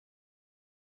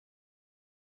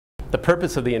The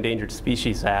purpose of the Endangered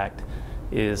Species Act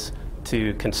is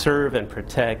to conserve and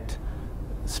protect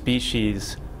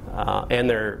species and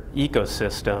their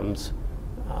ecosystems,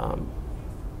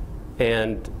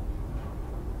 and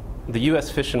the U.S.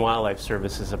 Fish and Wildlife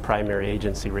Service is a primary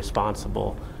agency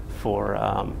responsible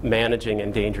for managing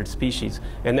endangered species,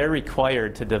 and they're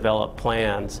required to develop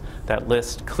plans that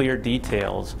list clear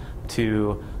details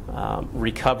to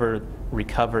recover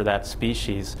that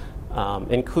species,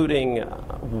 including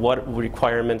what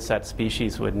requirements that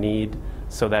species would need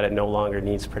so that it no longer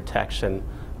needs protection,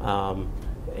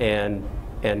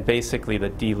 and basically the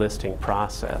delisting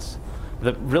process.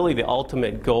 Really the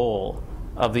ultimate goal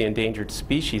of the Endangered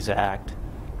Species Act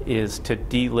is to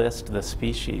delist the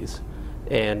species.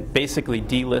 And basically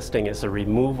delisting is the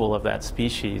removal of that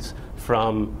species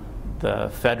from the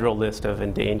federal list of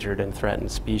endangered and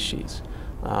threatened species.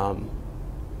 And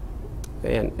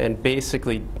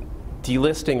basically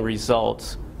delisting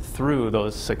results through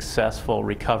those successful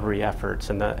recovery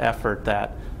efforts and the effort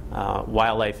that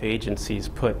wildlife agencies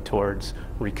put towards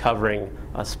recovering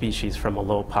a species from a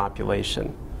low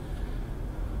population.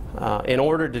 In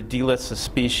order to delist the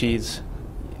species,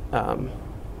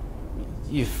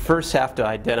 you first have to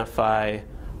identify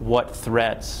what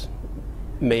threats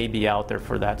may be out there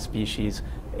for that species,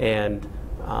 and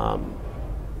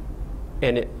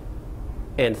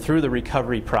through the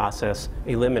recovery process,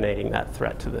 eliminating that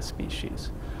threat to the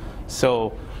species.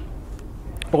 So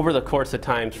over the course of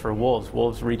times for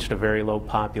wolves reached a very low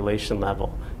population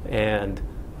level, and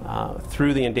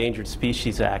through the Endangered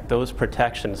Species Act, those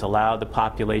protections allowed the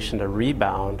population to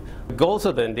rebound. The goals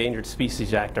of the Endangered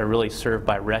Species Act are really served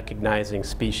by recognizing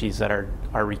species that are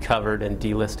recovered and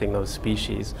delisting those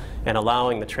species, and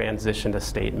allowing the transition to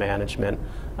state management,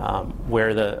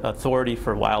 where the authority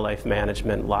for wildlife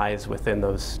management lies within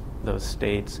those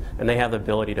states, and they have the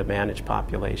ability to manage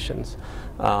populations.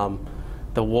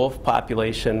 The wolf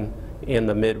population in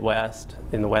the Midwest,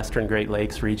 in the Western Great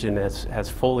Lakes region, has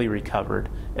fully recovered,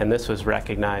 and this was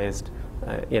recognized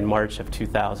in March of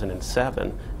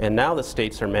 2007. And now the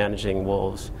states are managing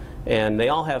wolves, and they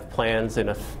all have plans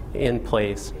in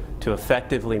place to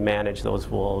effectively manage those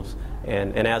wolves,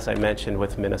 and as I mentioned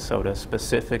with Minnesota,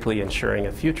 specifically ensuring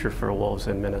a future for wolves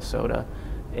in Minnesota,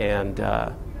 and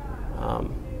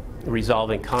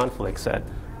resolving conflicts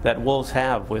that wolves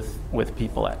have with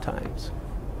people at times.